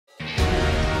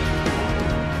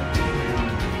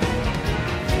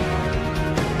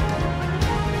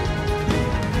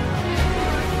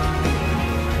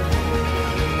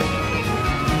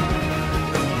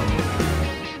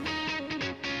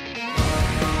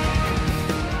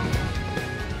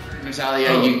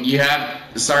Natalia, you have...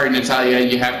 Sorry, Natalia,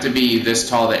 you have to be this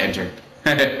tall to enter.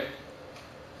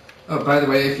 Oh, by the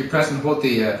way, if you press and hold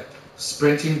the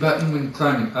sprinting button when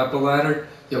climbing up a ladder,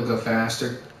 you'll go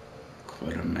faster.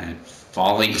 What a man.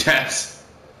 Falling deaths.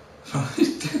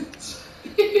 Falling deaths.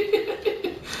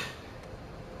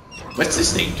 What's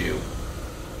this thing do?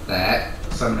 That.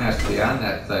 Someone has to be on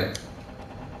that thing.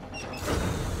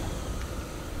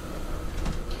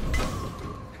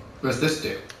 What's this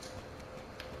do?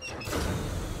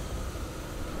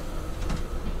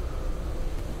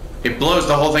 It blows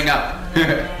the whole thing up.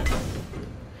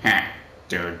 Huh,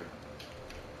 dude.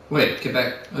 Wait, get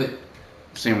back. Wait.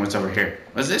 Seeing what's over here.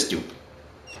 What's this do?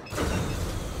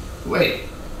 Wait.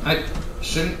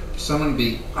 Shouldn't someone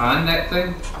be on that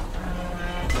thing?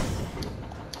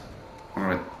 I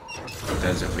wonder what it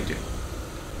does if we do.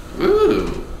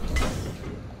 Ooh.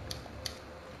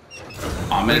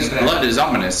 Ominous blood is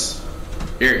ominous.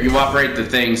 Here, you operate the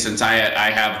thing since I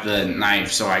have the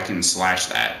knife so I can slash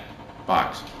that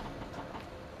box.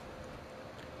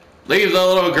 Leave the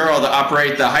little girl to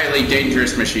operate the highly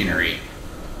dangerous machinery.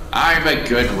 I'm a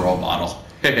good role model.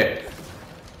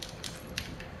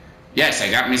 Yes, I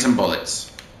got me some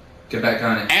bullets. Get back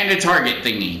on it. And a target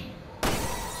thingy.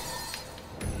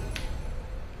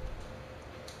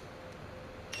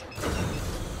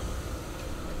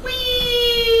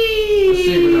 Whee! Let's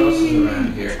see what else is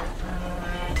around here.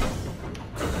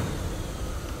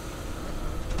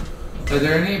 Are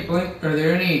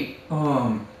there any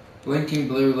blinking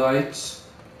blue lights?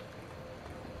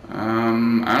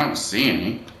 I don't see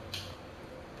any.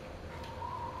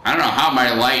 I don't know how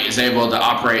my light is able to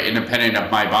operate independent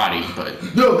of my body, but...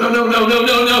 No!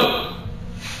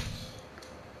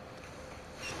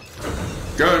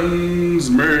 Guns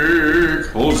make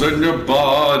holes in your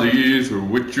body through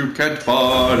which you can't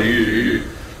body.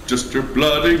 Just your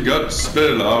blood and guts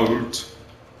spill out.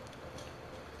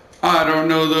 I don't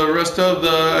know the rest of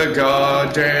the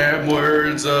goddamn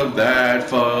words of that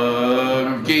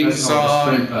fucking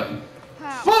song.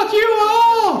 Fuck you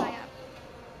all!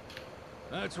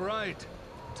 That's right.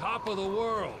 Top of the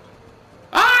world.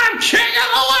 I'm king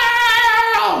of the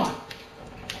world!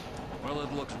 Well,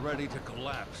 it looks ready to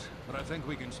collapse, but I think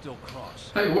we can still cross.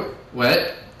 Hey, what?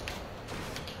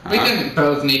 We didn't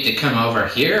both need to come over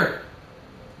here.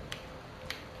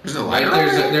 There's a light.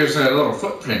 There's a little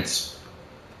footprints.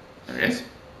 There it is.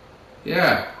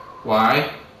 Yeah.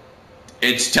 Why?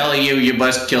 It's telling you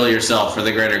must kill yourself for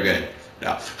the greater good.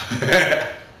 No.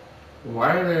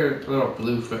 Why are there little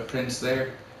blue footprints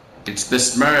there? It's the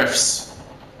Smurfs.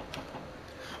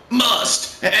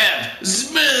 Must have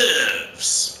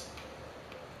Smurfs.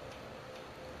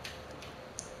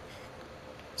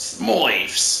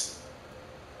 Smurfs.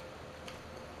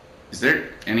 Is there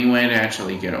any way to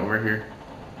actually get over here?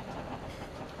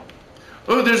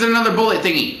 Oh, there's another bullet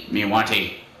thingy. Me want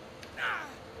it.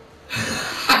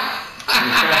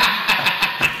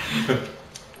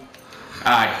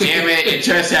 Ah, damn it, it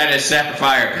just had a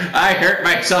sapphire. I hurt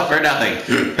myself for nothing.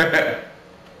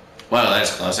 Well,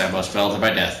 that's close. I almost fell to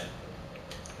my death.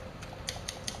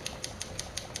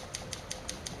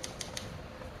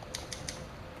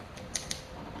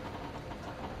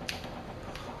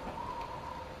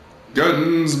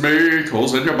 Guns make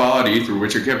holes in your body through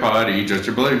which you can body. Just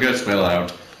your blood guts spill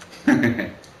out.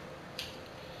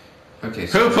 Okay.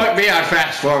 So who put me on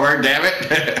fast forward, damn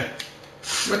it?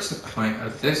 What's the point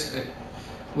of this?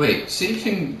 Wait, see if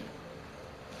you can...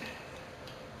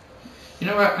 You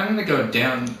know what, I'm gonna go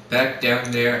back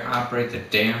down there, operate the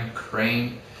damn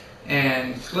crane,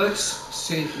 and let's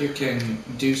see if you can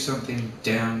do something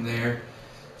down there.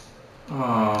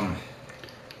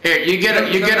 Here, you get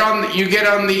on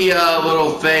the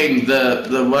little thing,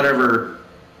 the whatever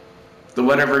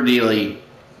dealie,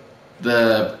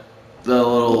 the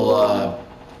little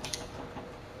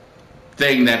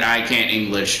thing that I can't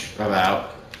English about.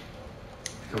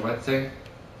 The what thing?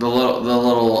 The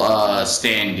little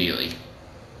stand dealie.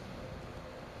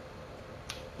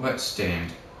 What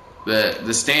stand?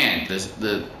 The stand, the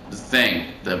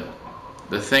thing, the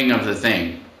thing of the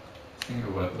thing. Thing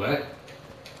of what?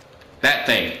 That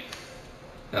thing.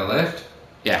 That lift?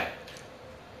 Yeah.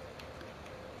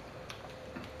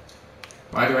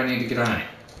 Why do I need to get on it?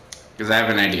 Because I have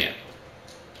an idea.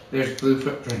 There's blue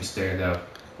footprints there, though.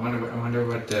 I wonder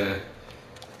what they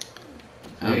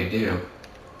do.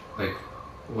 Like,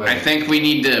 what? I think we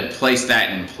need to place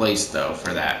that in place, though,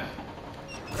 for that.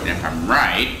 And if I'm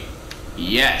right,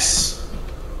 yes.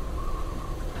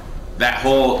 That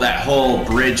whole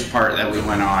bridge part that we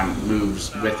went on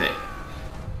moves with it.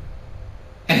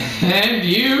 And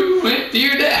you went to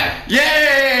your death.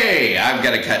 Yay! I've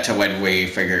got to cut to when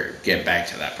we get back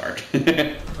to that part.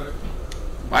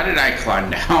 Why did I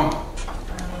climb down?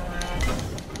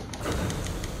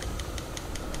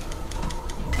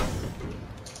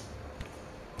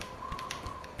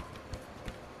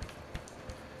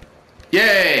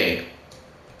 Yay!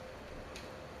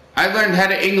 I learned how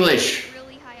to English.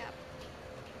 Really high up.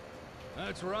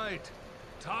 That's right.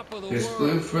 Top of the There's world.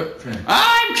 blue footprints.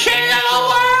 I'm king of the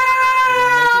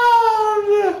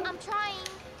world! I'm trying.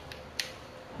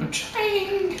 I'm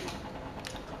trying.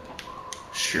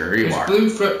 Sure you There's are. blue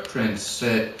footprints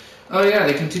that... Oh yeah,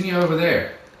 they continue over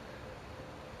there.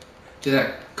 To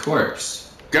that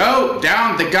corpse. Go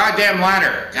down the goddamn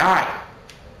ladder. God.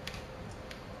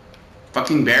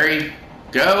 Fucking Barry.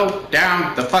 Go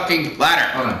down the fucking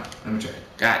ladder. Hold on, let me try.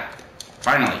 God.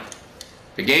 Finally.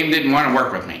 The game didn't want to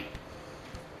work with me.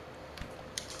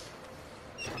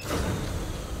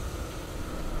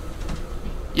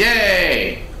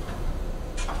 Yay!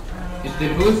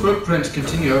 The blue footprints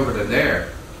continue over to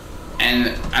there.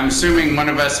 And I'm assuming one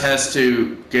of us has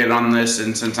to get on this,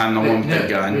 and since I'm the one with the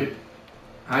gun.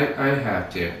 I have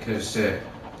to, because they're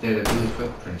the blue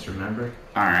footprints, remember?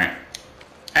 Alright.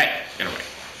 Hey, get away.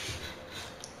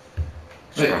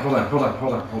 Wait, hold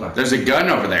on. There's a gun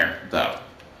over there, though.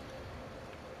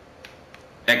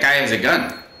 That guy has a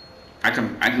gun. I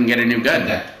can get a new gun.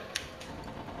 That.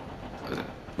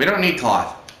 We don't need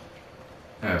cloth.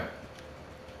 Oh.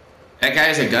 That guy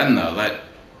has a gun, though.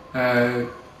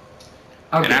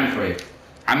 I'll And get it for you.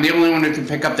 I'm the only one who can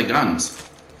pick up the guns.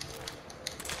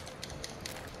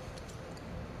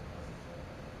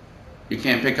 You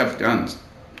can't pick up guns.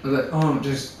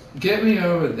 Just get me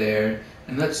over there,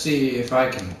 and let's see if I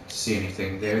can see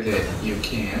anything there that you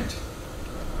can't.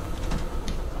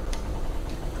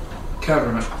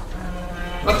 Cover me.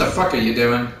 What the fuck are you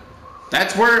doing?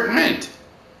 That's where it went.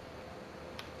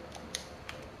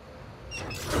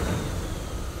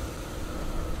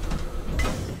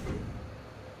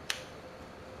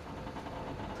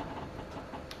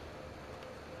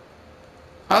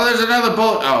 Oh, there's another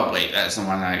bullet. Oh, wait, that's the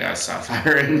one I gotta stop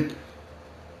firing.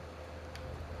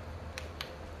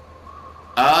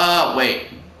 Wait.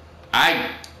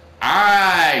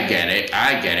 I get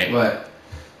it. What?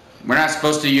 We're not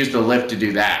supposed to use the lift to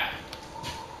do that.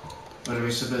 What are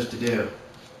we supposed to do?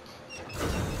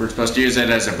 We're supposed to use it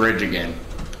as a bridge again.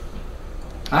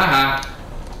 Haha.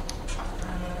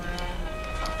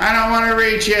 I don't want to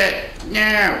reach it.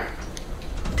 No.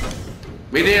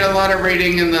 We did a lot of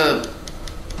reading in the...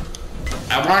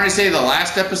 I want to say the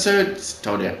last episode.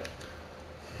 Told you.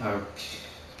 Okay.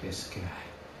 This guy.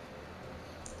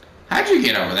 How'd you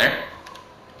get over there?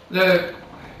 It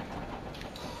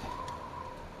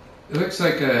looks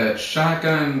like a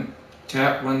shotgun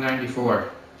tap 194.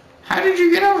 How did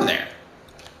you get over there?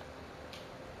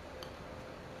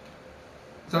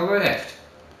 The lift.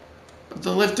 But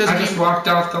the lift doesn't I just even... walked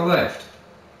off the lift.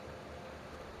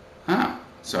 Oh,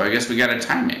 so I guess we gotta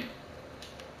time it.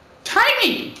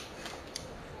 Timing!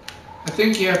 I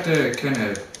think you have to kind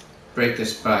of break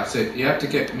this box. You have to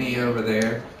get me over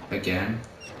there again.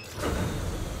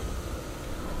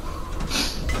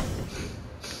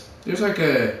 There's like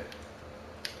a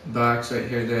box right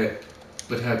here that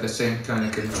would have the same kind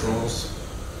of controls.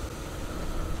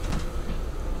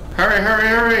 Hurry, hurry,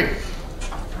 hurry!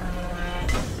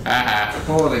 Haha.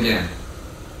 Pull it again.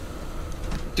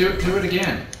 Do it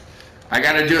again. I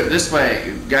gotta do it this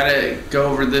way. Gotta go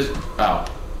over this... Oh.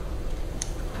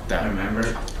 I That.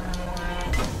 remember.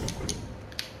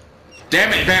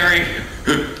 Damn it, Barry!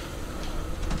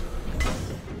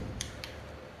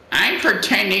 I'm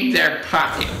pretending they're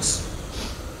pockets.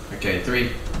 Okay,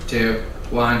 3, 2,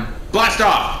 1. Blast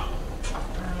off!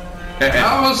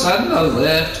 All of a sudden the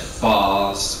lift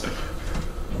falls.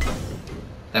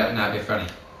 That would not be funny.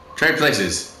 Trade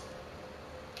places.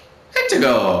 Good to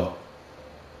go.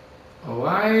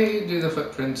 Why do the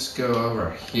footprints go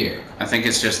over here? I think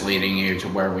it's just leading you to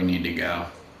where we need to go.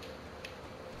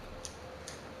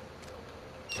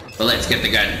 But let's get the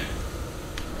gun.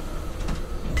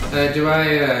 Do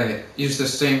I use the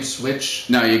same switch?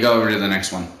 No, you go over to the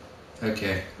next one.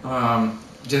 Okay.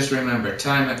 Just remember,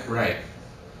 time it right.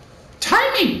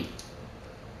 Timing!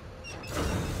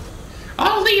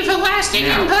 I'll leave a lasting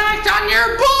Now. impact on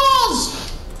your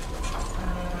balls!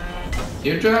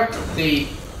 You dropped the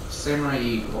Samurai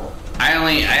Eagle. I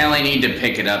only need to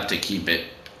pick it up to keep it.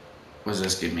 What does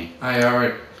this give me? I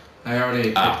already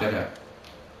picked that up.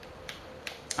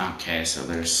 Okay, so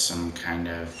there's some kind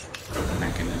of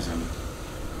mechanism.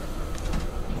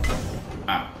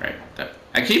 Oh, right.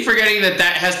 I keep forgetting that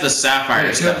has the sapphire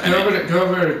Right, stuff in it. go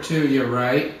over to your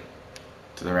right.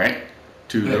 To the right?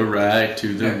 To the right,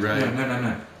 to the No, right.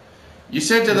 No. You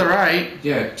said to the right.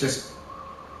 Yeah, just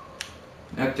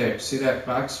Not there. See that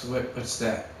box? What's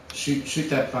that? Shoot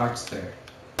that box there.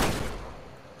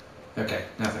 Okay,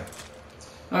 nothing.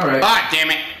 Alright. Ah,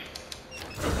 damn it!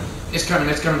 It's coming.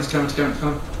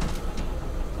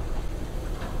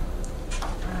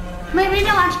 Maybe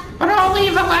not, but I'll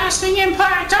leave a lasting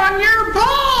impact on your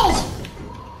balls!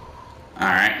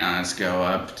 Alright, now let's go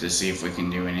up to see if we can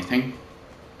do anything.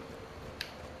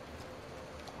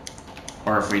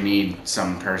 Or if we need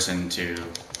some person to...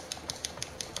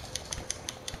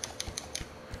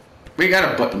 We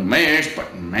got a button mash.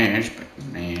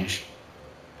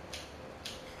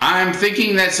 I'm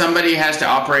thinking that somebody has to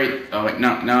operate... Oh, wait,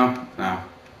 no.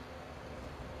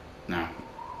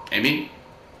 Maybe?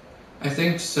 I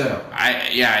think so.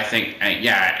 I think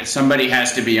somebody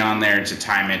has to be on there to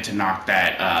time it to knock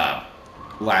that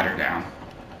ladder down.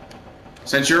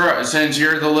 Since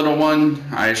you're the little one,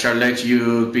 I shall let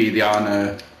you be the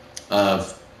honor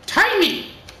of timing.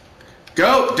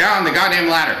 Go down the goddamn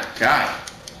ladder, God.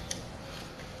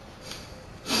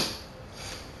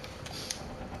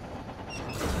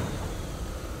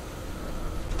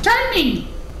 Timing.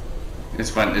 It's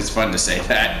fun to say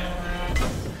that.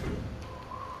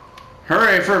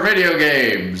 Hooray for video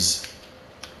games!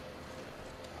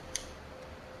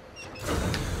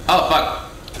 Oh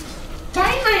fuck!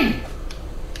 Timing!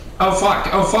 Oh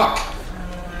fuck!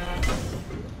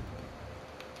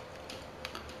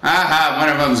 Aha, one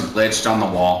of them's glitched on the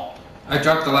wall. I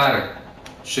dropped the ladder.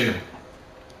 Shoot him.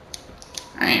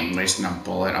 I ain't wasting a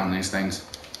bullet on these things.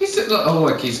 Oh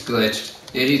look, he's glitched.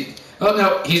 Yeah, oh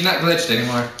no, he's not glitched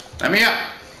anymore. Let me up!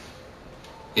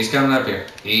 He's coming up here.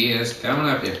 He is coming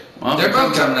up here. Well, they're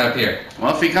both coming up here.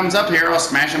 Well, if he comes up here, I'll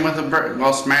smash him with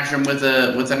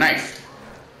a knife.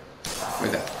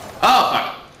 With it. Oh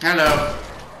fuck! Hello.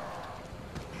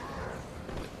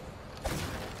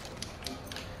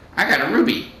 I got a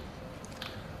ruby.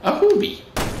 A hoobie.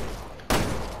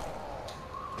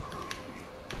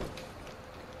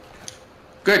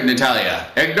 Good, Natalia.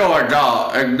 Ignore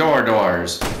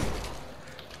doors.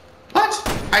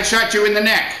 What? I shot you in the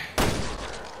neck.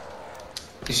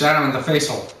 He shot him in the face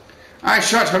hole. I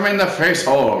shot him in the face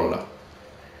hole.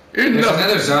 There's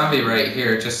another zombie right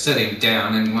here, just sitting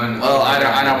down in one. Well, I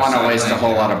don't want to waste a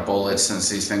whole lot of bullets since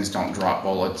these things don't drop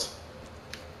bullets.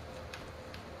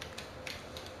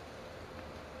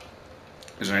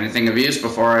 Is there anything of use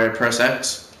before I press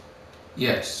X?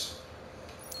 Yes.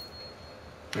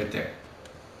 Right there.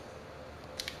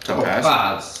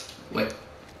 Topaz. Wait.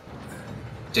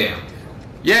 Damn.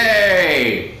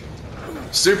 Yay!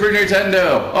 Super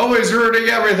Nintendo, always ruining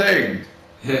everything.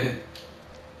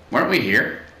 Weren't we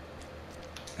here?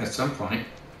 At some point,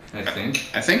 I think.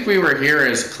 I think we were here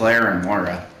as Claire and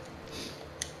Moira.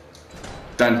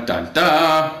 Dun dun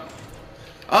dun.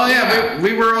 Oh yeah,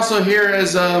 we were also here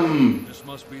as This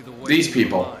must be the way these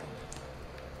people.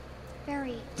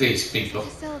 Very. These people.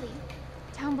 Facility.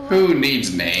 Down below. Who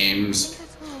needs I names? think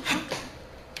that's where we're going.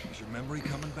 Is your memory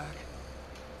coming back?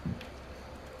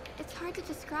 It's hard to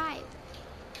describe.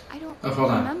 I don't Oh,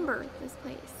 hold on. remember this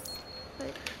place,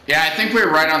 but Yeah, I think we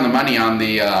were right on the money on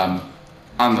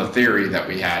the theory that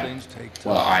we had. Things take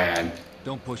time. Well, I had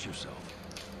Don't push yourself.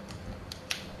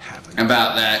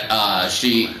 about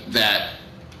that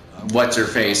what's her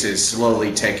face is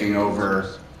slowly taking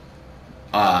over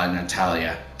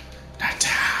Natalia.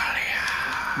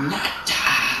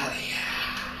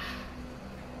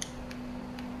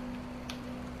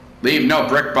 Leave no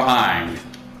brick behind.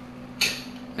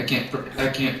 I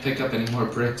can't pick up any more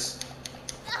bricks.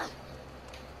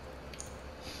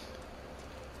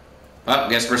 Well,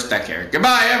 guess we're stuck here.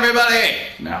 Goodbye, everybody!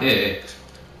 No. Yeah.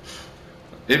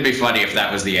 It'd be funny if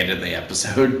that was the end of the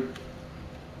episode.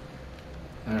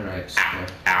 Alright.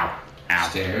 Ow.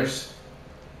 Stairs.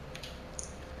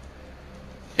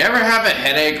 You ever have a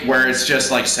headache where it's just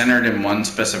like centered in one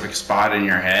specific spot in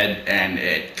your head and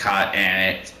it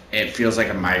feels like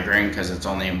a migraine because it's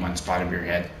only in one spot of your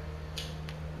head?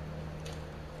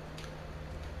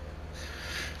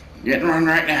 Getting one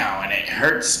right now and it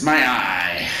hurts my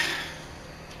eye.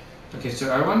 Okay,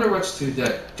 so I wonder what's through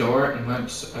that door and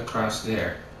what's across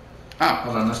there. Oh,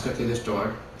 Hold on, let's go through this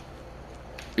door.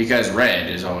 because red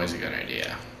is always a good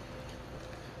idea.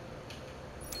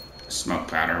 Smoke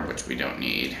powder, which we don't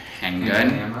need.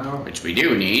 Handgun, Ammo. which we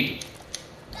do need.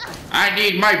 I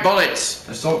need my bullets.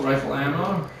 Assault rifle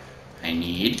ammo. I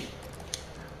need.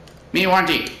 Me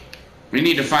wanty. We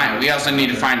also need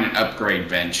to find an upgrade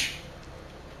bench.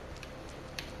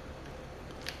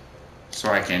 So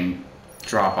I can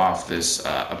drop off this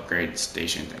upgrade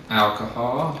station thing.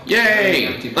 Alcohol.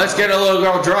 Yay! Let's get a little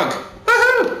girl drunk.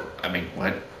 Woohoo! I mean,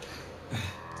 what?